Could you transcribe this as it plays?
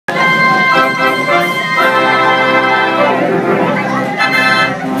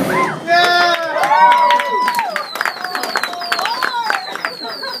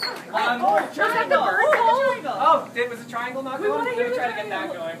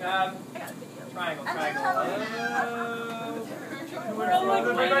Triangle. We're all like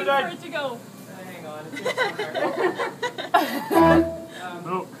waiting for it to go. Hang on, it's here somewhere.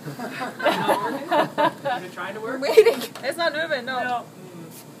 No. Is it trying to work? Waiting. It's not moving, no.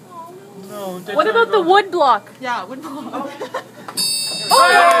 No. What about the wood block? Yeah, wood block. Oh!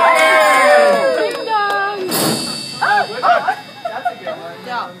 Ding dong! That's a good one.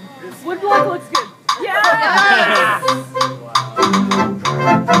 Yeah. Wood block looks good. Yes!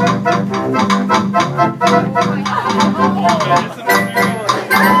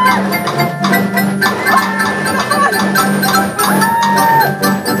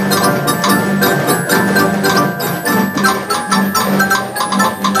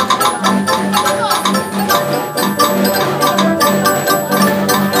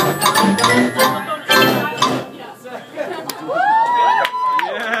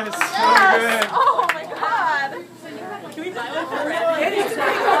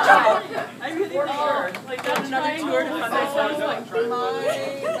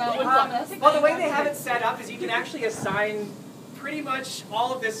 Well, the way they have it set up is you can actually assign pretty much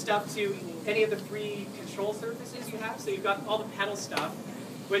all of this stuff to any of the three control surfaces you have. So you've got all the pedal stuff,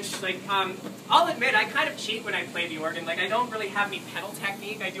 which, like, I'll admit, I kind of cheat when I play the organ. Like, I don't really have any pedal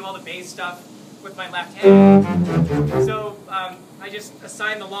technique. I do all the bass stuff with my left hand. So I just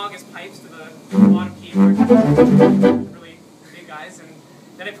assign the longest pipes to the bottom keyboard, really big guys, and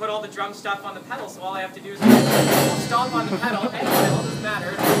then I put all the drum stuff on the pedal. So all I have to do is stomp on the pedal, any pedal, doesn't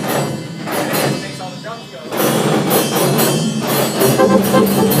matter. And it makes all the drums go.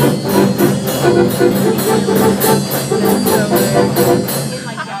 In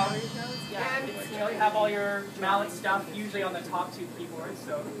like gallery shows? And you have all your mallet stuff usually on the top two keyboards.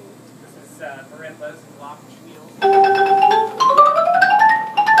 So this is marimbas and glockenspiels.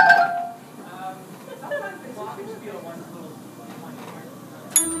 Sometimes the glockenspiel one's a little funnier.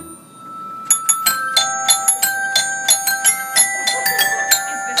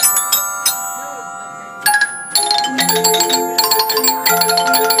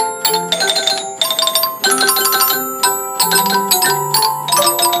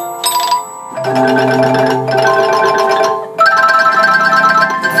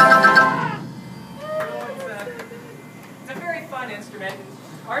 It's a very fun instrument.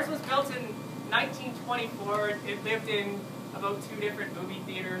 Ours was built in 1924. It lived in about 2 different movie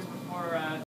theaters before